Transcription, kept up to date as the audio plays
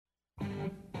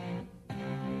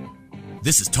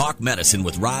This is Talk Medicine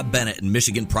with Rob Bennett and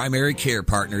Michigan Primary Care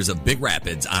Partners of Big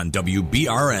Rapids on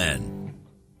WBRN.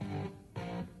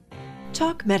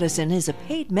 Talk Medicine is a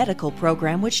paid medical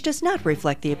program which does not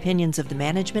reflect the opinions of the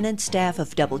management and staff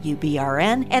of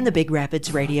WBRN and the Big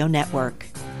Rapids Radio Network.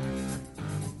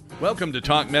 Welcome to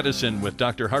Talk Medicine with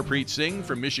Dr. Harpreet Singh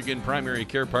from Michigan Primary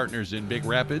Care Partners in Big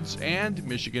Rapids and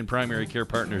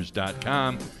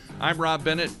MichiganPrimaryCarePartners.com. I'm Rob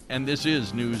Bennett, and this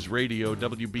is News Radio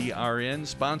WBRN,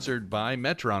 sponsored by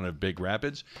Metron of Big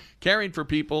Rapids, caring for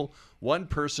people one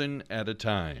person at a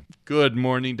time. Good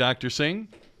morning, Dr. Singh.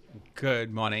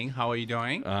 Good morning. How are you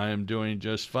doing? I'm doing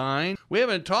just fine. We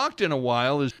haven't talked in a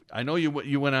while. I know you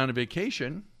went on a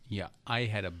vacation. Yeah, I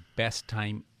had a best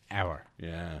time ever.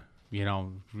 Yeah. You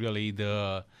know, really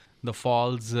the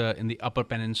falls in the Upper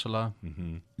Peninsula,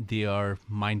 they are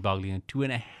mind-boggling.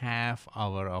 2.5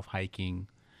 hours of hiking.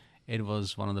 It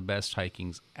was one of the best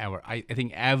hikings ever. I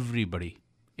think everybody,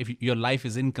 your life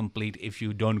is incomplete if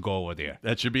you don't go over there.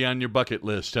 That should be on your bucket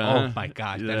list, huh? Oh my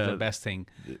gosh, that's the best thing.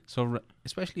 So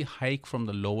especially hike from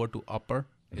the lower to upper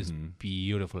is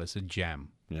beautiful. It's a gem.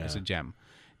 Yeah. It's a gem.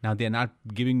 Now, they're not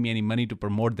giving me any money to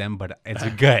promote them, but it's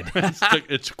good.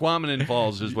 It's Tequamanen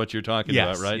Falls is what you're talking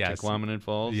about, right? Yes. Tequamanen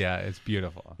Falls? Yeah, it's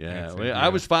beautiful. Yeah, I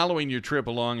was following your trip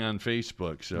along on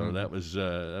Facebook, so that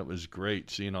was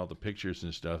great, seeing all the pictures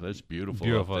and stuff. That's beautiful.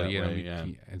 Beautiful, up that yeah. way, yeah.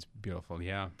 It's beautiful,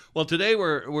 yeah. Well, today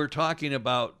we're talking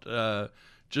about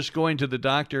just going to the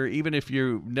doctor, even if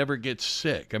you never get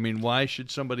sick. I mean, why should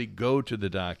somebody go to the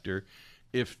doctor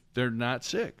if they're not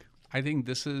sick? I think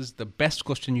this is the best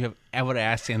question you have ever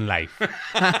asked in life.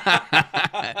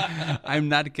 I'm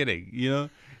not kidding. You know,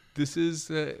 this is,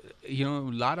 a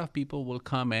lot of people will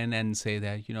come in and say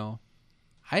that,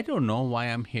 I don't know why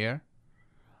I'm here.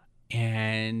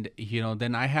 And,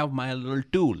 then I have my little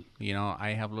tool.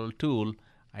 I have a little tool.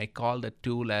 I call that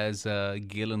tool as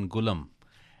Galen Gulam.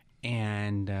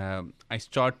 And I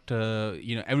start,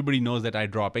 everybody knows that I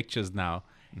draw pictures now.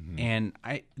 And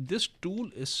this tool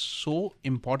is so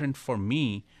important for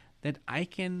me that I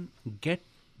can get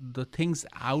the things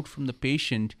out from the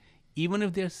patient. Even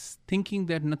if they're thinking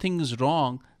that nothing is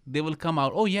wrong, they will come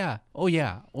out, oh yeah.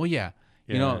 Yeah.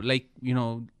 Like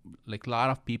a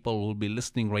lot of people will be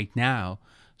listening right now.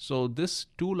 So this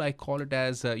tool, I call it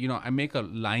as, I make a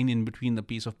line in between the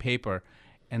piece of paper,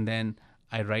 and then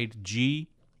I write GHALEN,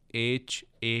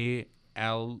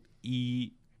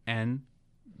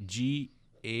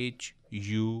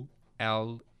 GHULAM.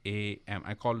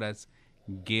 I call that as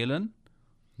Galen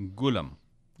Gulam.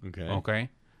 Okay.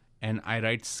 And I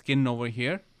write skin over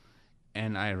here,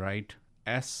 and I write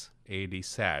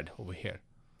SAD over here.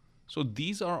 So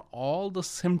these are all the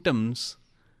symptoms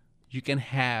you can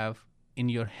have in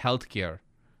your healthcare.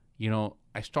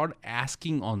 I start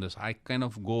asking on this. I kind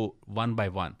of go one by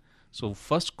one. So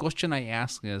first question I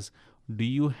ask is, do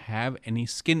you have any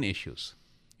skin issues?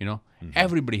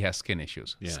 Everybody has skin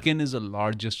issues. Yeah. Skin is the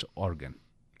largest organ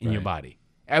in your body.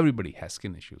 Everybody has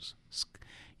skin issues.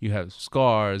 You have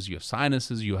scars, you have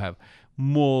sinuses, you have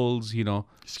moles,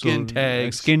 Skin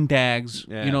tags. Skin tags,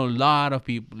 Yeah. a lot of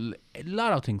people, a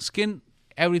lot of things. Skin,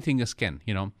 everything is skin,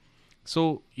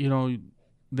 So,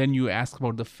 then you ask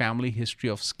about the family history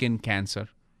of skin cancer.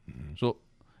 So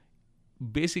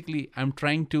basically, I'm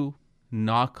trying to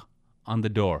knock on the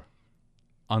door.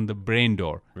 On the brain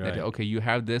door. Right. That, okay, you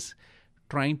have this,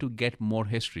 trying to get more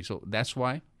history. So that's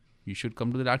why you should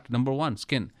come to the doctor. Number one,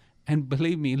 skin. And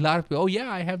believe me, a lot of people, oh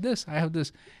yeah, I have this.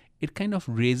 It kind of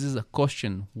raises a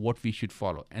question what we should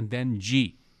follow. And then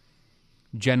G,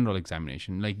 general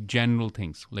examination, like general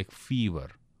things like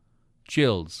fever,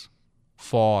 chills,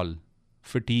 fall,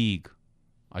 fatigue.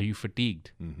 Are you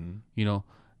fatigued?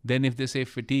 Then if they say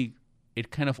fatigue, it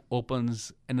kind of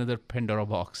opens another Pandora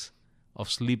box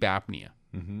of sleep apnea.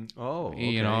 Oh,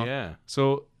 okay, yeah.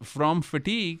 So from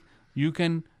fatigue, you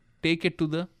can take it to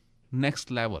the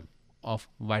next level of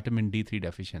vitamin D3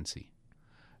 deficiency,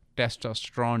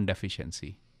 testosterone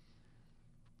deficiency,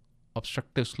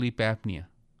 obstructive sleep apnea,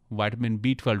 vitamin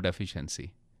B12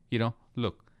 deficiency.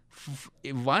 Look,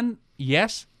 one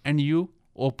yes, and you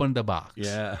open the box.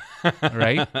 Yeah.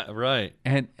 Right? Right.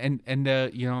 And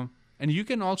you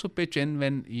can also pitch in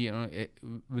when,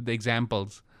 with the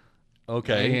examples.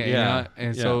 Okay. Yeah.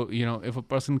 So, if a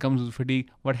person comes with fatigue,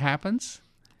 what happens?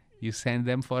 You send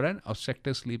them for an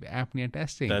obstructive sleep apnea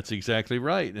testing. That's exactly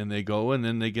right. And they go and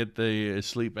then they get the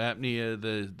sleep apnea,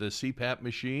 the CPAP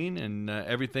machine, and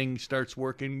everything starts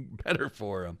working better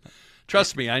for them.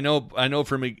 Trust me, I know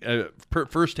from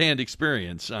firsthand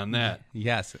experience on that.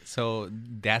 Yes. So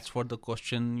that's what the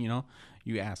question, you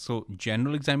ask. So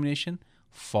general examination,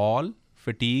 fall,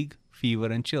 fatigue, fever,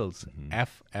 and chills.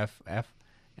 F.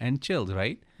 and chills,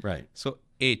 right? Right. So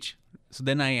H. So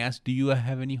then I asked, do you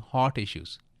have any heart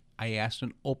issues? I asked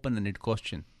an open-ended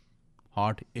question,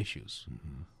 heart issues.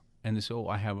 And they say, oh,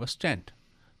 I have a stent.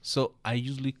 So I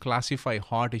usually classify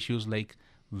heart issues like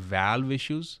valve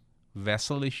issues,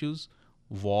 vessel issues,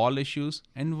 wall issues,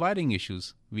 and wiring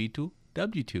issues, V2,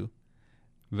 W2.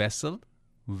 Vessel,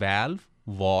 valve,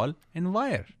 wall, and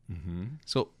wire.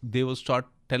 So they will start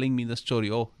telling me the story.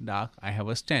 Oh, doc, I have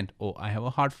a stent. Oh, I have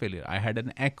a heart failure. I had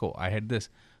an echo. I had this.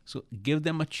 So give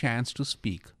them a chance to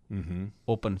speak.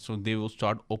 Open. So they will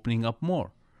start opening up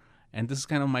more. And this is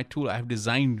kind of my tool. I've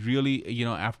designed really,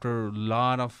 after a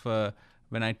lot of,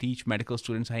 when I teach medical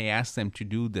students, I ask them to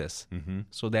do this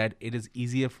so that it is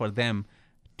easier for them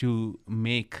to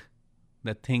make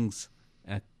the things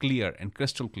clear and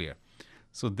crystal clear.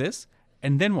 So this,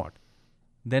 and then what?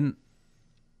 Then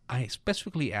I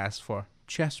specifically ask for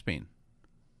chest pain,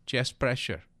 chest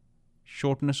pressure,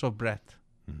 shortness of breath,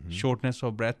 shortness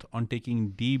of breath on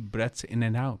taking deep breaths in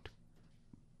and out,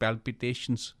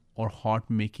 palpitations or heart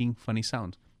making funny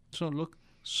sounds. So look,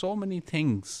 so many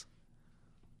things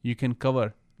you can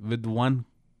cover with one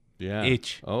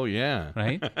H. Oh, yeah.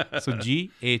 Right? So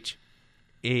G, H,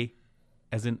 A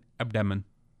as in abdomen.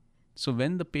 So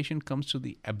when the patient comes to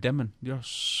the abdomen, there are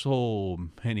so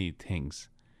many things.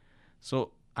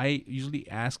 So I usually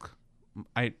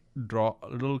I draw a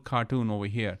little cartoon over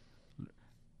here.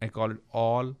 I call it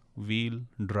all-wheel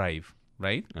drive,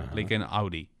 right? Like an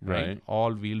Audi, right?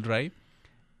 All-wheel drive.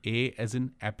 A as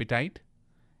in appetite.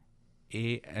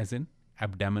 A as in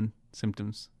abdomen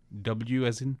symptoms. W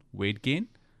as in weight gain.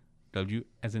 W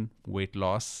as in weight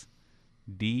loss.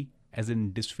 D as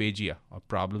in dysphagia or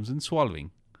problems in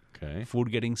swallowing. Okay.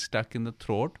 Food getting stuck in the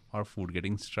throat or food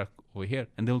getting stuck over here.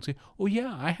 And they will say, oh,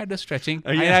 yeah, I had a stretching.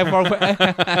 Yeah.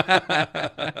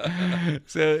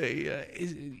 So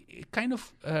it's kind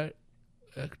of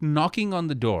knocking on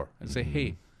the door and say,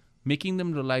 hey, making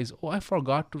them realize, oh, I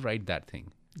forgot to write that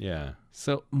thing. Yeah.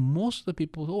 So most of the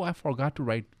people, oh, I forgot to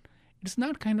write. It's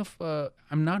not kind of,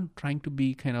 I'm not trying to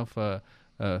be kind of a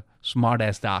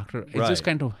smart-ass doctor. It's just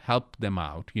kind of help them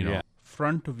out, Yeah.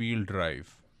 Front-wheel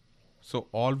drive. So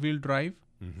all-wheel drive,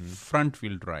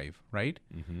 front-wheel drive, right?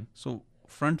 So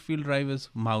front-wheel drive is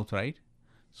mouth, right?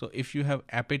 So if you have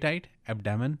appetite,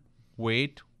 abdomen,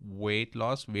 weight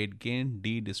loss, weight gain,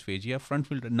 D, dysphagia,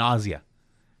 front-wheel drive, nausea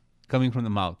coming from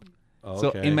the mouth. So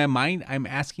in my mind, I'm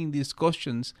asking these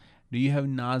questions. Do you have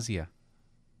nausea?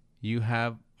 You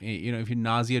have, if you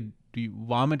nausea, do you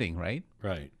vomiting, right?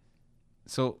 Right.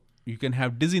 So you can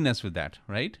have dizziness with that,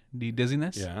 right? The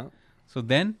dizziness. Yeah. So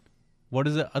then, what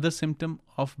is the other symptom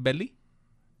of belly?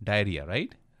 Diarrhea,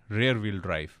 right? Rear wheel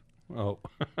drive. Oh.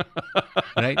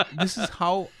 Right? This is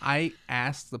how I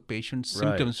ask the patient's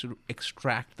symptoms to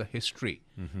extract the history.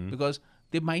 Because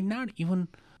they might not even,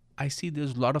 I see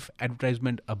there's a lot of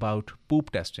advertisement about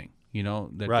poop testing,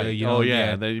 that,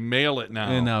 Right. They mail it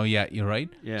now. You're right.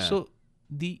 Yeah. So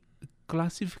the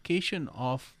classification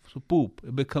of poop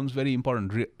becomes very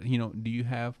important. Do you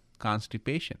have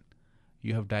constipation?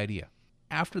 You have diarrhea.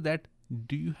 After that,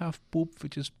 do you have poop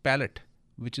which is pellet,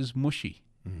 which is mushy,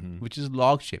 which is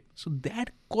log shaped? So that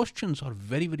questions are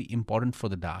very, very important for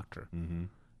the doctor.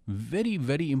 Very,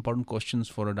 very important questions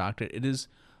for a doctor. It is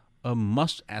a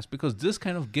must ask because this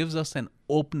kind of gives us an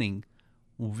opening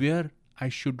where I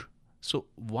should. So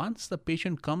once the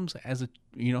patient comes as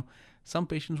some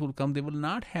patients will come, they will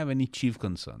not have any chief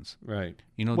concerns. Right.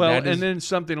 Well, and then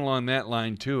something along that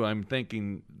line too. I'm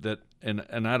thinking that,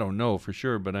 and I don't know for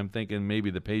sure, but I'm thinking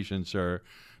maybe the patients are,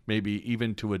 maybe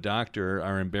even to a doctor,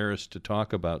 are embarrassed to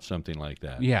talk about something like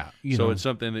that. Yeah. It's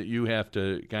something that you have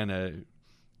to kind of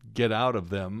get out of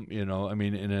them. In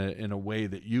a way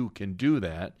that you can do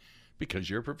that.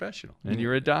 Because you're a professional and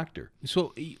you're a doctor.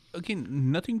 So again,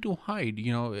 nothing to hide.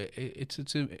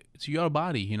 It's your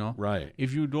body. Right.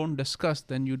 If you don't discuss,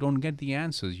 then you don't get the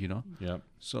answers. Yep.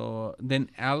 So then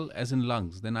L as in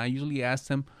lungs. Then I usually ask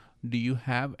them, do you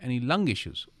have any lung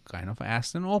issues? Kind of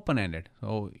ask them open-ended.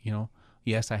 So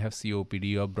yes, I have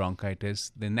COPD or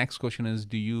bronchitis. The next question is,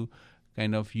 do you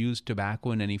kind of use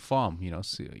tobacco in any form?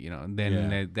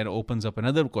 That opens up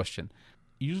another question.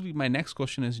 Usually my next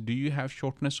question is, do you have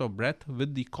shortness of breath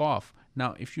with the cough?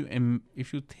 Now, if you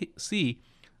see,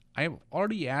 I've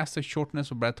already asked the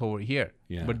shortness of breath over here.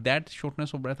 Yeah. But that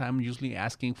shortness of breath, I'm usually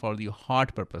asking for the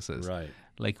heart purposes. Right.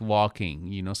 Like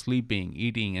walking, sleeping,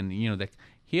 eating, and,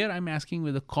 here I'm asking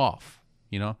with a cough,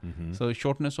 So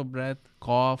shortness of breath,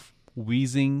 cough,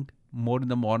 wheezing, more in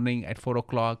the morning at 4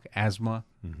 o'clock, asthma.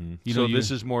 This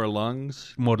is more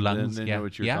lungs? More lungs, than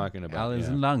what you're talking about. L is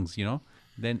in lungs,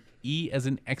 Then E as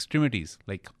in extremities,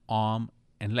 like arm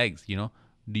and legs,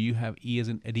 Do you have E as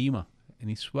in edema,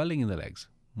 any swelling in the legs?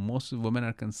 Most women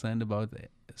are concerned about the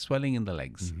swelling in the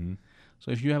legs.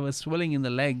 So if you have a swelling in the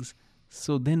legs,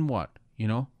 so then what?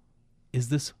 Is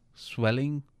this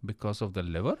swelling because of the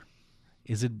liver?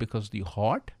 Is it because of the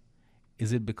heart?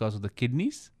 Is it because of the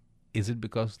kidneys? Is it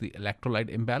because of the electrolyte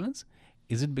imbalance?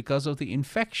 Is it because of the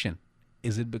infection?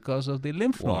 Is it because of the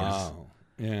lymph nodes? Wow.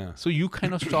 Yeah. So you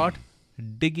kind of start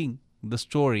digging the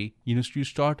story. You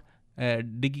start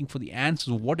digging for the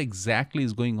answers of what exactly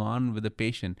is going on with the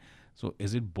patient. So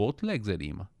is it both legs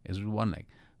edema? Is it one leg?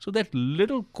 So that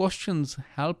little questions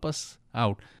help us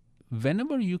out.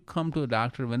 Whenever you come to a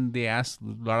doctor, when they ask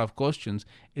a lot of questions,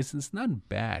 it's not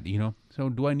bad, So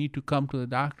do I need to come to the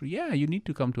doctor? Yeah, you need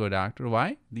to come to a doctor.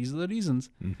 Why? These are the reasons.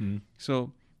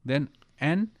 So then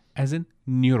N as in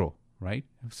neuro, right?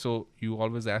 So you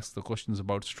always ask the questions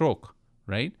about stroke,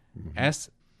 right? S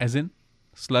as in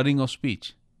slurring of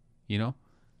speech,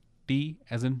 T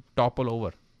as in topple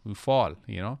over, we fall,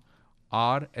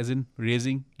 R as in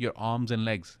raising your arms and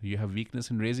legs. You have weakness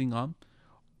in raising arm.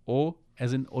 O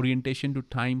as in orientation to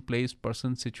time, place,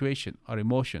 person, situation, or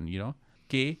emotion,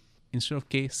 K, instead of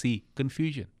K, C,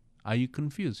 confusion. Are you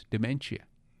confused? Dementia.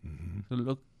 So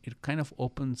look, it kind of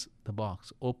opens the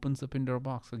box, opens the Pandora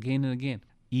box again and again.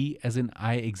 E as in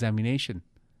eye examination.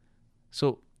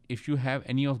 So if you have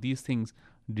any of these things,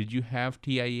 did you have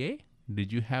TIA?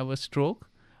 Did you have a stroke?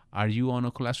 Are you on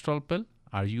a cholesterol pill?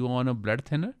 Are you on a blood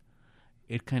thinner?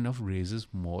 It kind of raises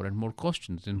more and more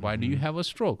questions. And why do you have a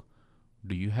stroke?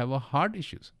 Do you have a heart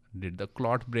issues? Did the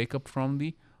clot break up from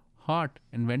the heart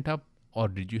and went up? Or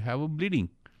did you have a bleeding?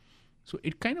 So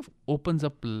it kind of opens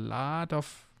up a lot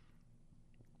of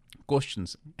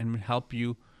questions and will help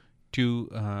you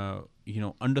to,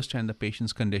 understand the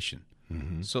patient's condition.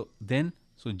 So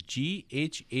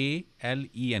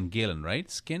G-H-A-L-E-N, Galen, right?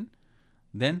 Skin.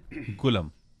 Then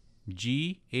Gulam.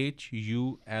 G-H-U-L-A-M.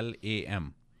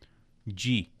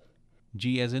 G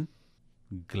as in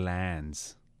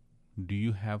glands. Do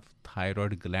you have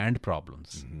thyroid gland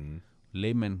problems?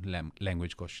 Layman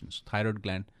language questions. Thyroid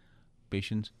gland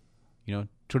patients,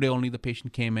 today only the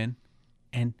patient came in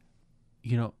and,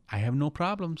 I have no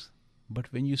problems.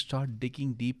 But when you start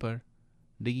digging deeper,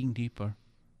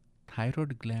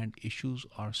 thyroid gland issues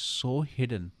are so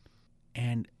hidden,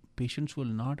 and patients will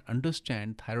not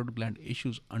understand thyroid gland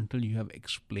issues until you have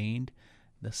explained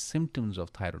the symptoms of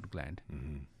thyroid gland.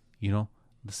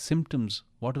 The symptoms,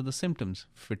 what are the symptoms?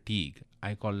 Fatigue.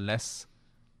 I call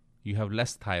you have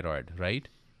less thyroid, right?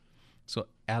 So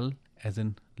L as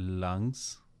in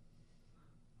lungs.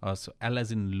 So L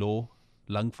as in low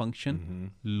lung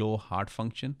function, low heart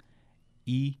function.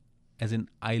 E as in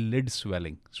eyelid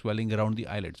swelling around the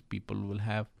eyelids. People will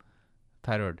have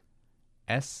thyroid.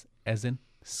 S as in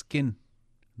skin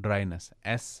dryness.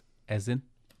 S as in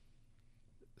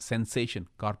sensation,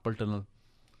 carpal tunnel.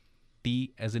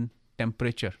 T as in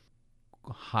temperature,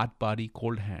 hot body,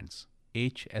 cold hands.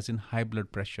 H as in high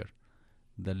blood pressure.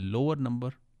 The lower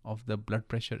number of the blood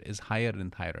pressure is higher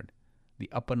in thyroid. The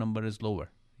upper number is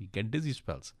lower. You get dizzy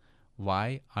spells.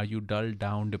 Y, are you dull,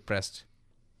 down, depressed?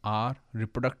 R,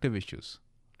 reproductive issues,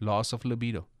 loss of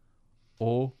libido.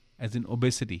 O as in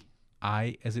obesity.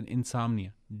 I as in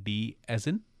insomnia. D as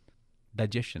in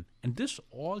digestion. And this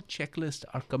all checklists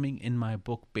are coming in my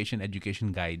book, Patient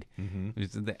Education Guide,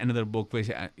 which is another book which,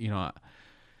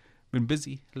 been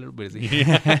busy, a little busy.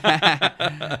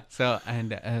 So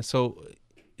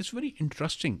it's very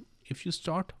interesting. If you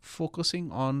start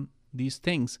focusing on these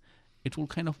things, it will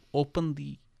kind of open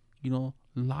the,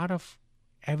 lot of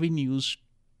avenues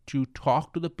to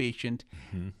talk to the patient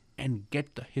and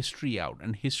get the history out.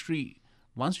 And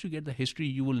once you get the history,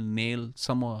 you will nail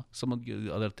some of the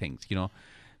other things,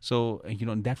 So,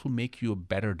 that will make you a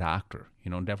better doctor,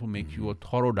 that will make you a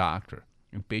thorough doctor.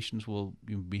 And patients will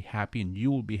be happy and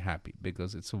you will be happy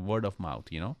because it's a word of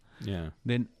mouth, Yeah.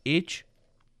 Then H,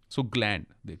 so gland.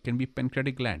 There can be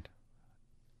pancreatic gland,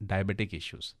 diabetic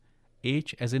issues.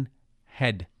 H as in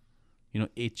head,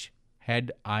 H,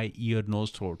 head, eye, ear,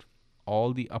 nose, throat,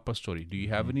 all the upper story. Do you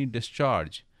have any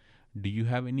discharge? Do you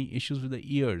have any issues with the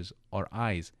ears or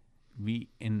eyes? We,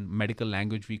 in medical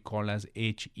language, we call as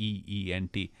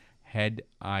HEENT, head,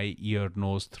 eye, ear,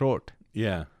 nose, throat.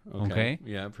 Yeah. Okay.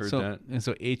 Yeah, I've heard that. And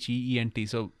so HEENT.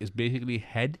 So it's basically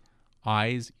head,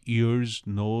 eyes, ears,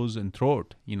 nose, and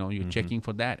throat. You're checking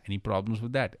for that. Any problems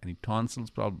with that? Any tonsils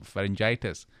problem,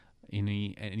 pharyngitis?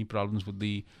 Any problems with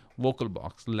the vocal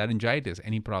box, laryngitis?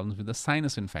 Any problems with the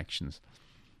sinus infections?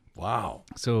 Wow.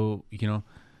 So,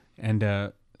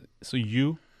 so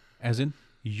U as in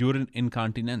urine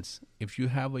incontinence. If you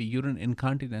have a urine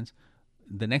incontinence,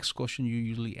 the next question you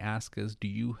usually ask is, do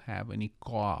you have any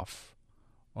cough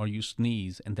or you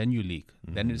sneeze and then you leak,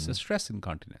 then it's a stress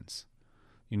incontinence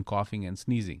in coughing and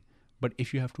sneezing. But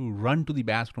if you have to run to the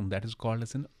bathroom, that is called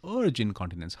as an urge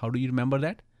incontinence. How do you remember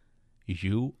that?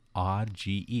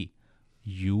 URGE.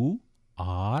 You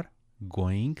are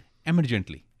going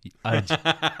emergently. Urge.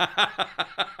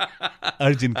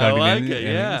 Urge incontinence. I like it,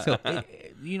 yeah. So,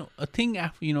 a thing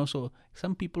after, so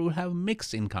some people will have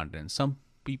mixed incontinence. Some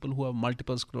people who have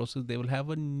multiple sclerosis, they will have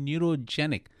a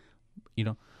neurogenic,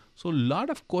 So a lot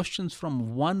of questions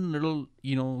from one little,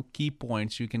 key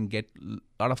points, you can get a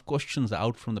lot of questions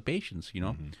out from the patients,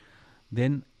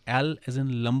 Then L as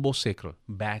in lumbosacral,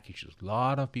 back issues. A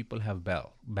lot of people have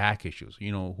back issues,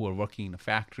 who are working in the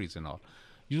factories and all.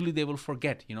 Usually they will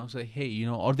forget, say, hey,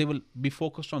 or they will be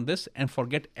focused on this and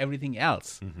forget everything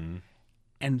else.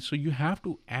 And so you have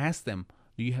to ask them,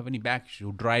 do you have any back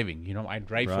issue? Driving, I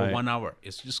drive for 1 hour.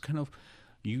 It's just kind of,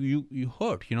 you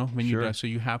hurt, when you drive. So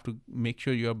you have to make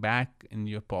sure your back and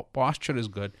your posture is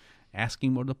good.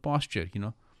 Asking about the posture,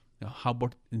 how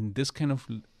about in this kind of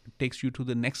takes you to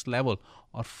the next level,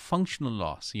 or functional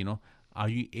loss, are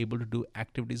you able to do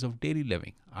activities of daily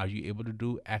living? Are you able to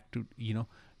do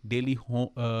daily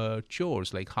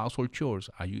chores, like household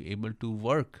chores? Are you able to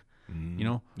work?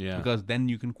 Because then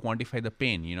you can quantify the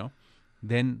pain,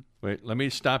 Then wait, let me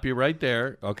stop you right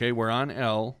there. Okay, we're on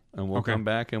L, and we'll come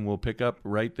back and we'll pick up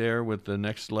right there with the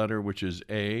next letter, which is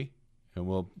A, and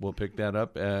we'll pick that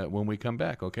up when we come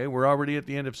back. Okay, we're already at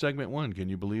the end of segment 1. Can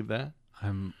you believe that?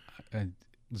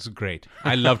 This is great.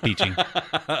 I love teaching.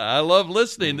 I love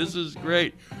listening. This is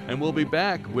great. And we'll be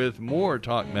back with more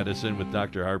Talk Medicine with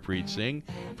Dr. Harpreet Singh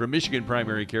from Michigan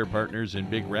Primary Care Partners in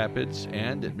Big Rapids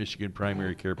and at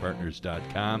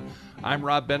MichiganPrimaryCarePartners.com. I'm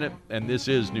Rob Bennett, and this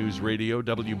is News Radio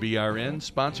WBRN,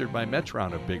 sponsored by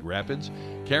Metron of Big Rapids,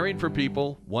 caring for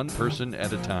people one person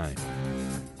at a time.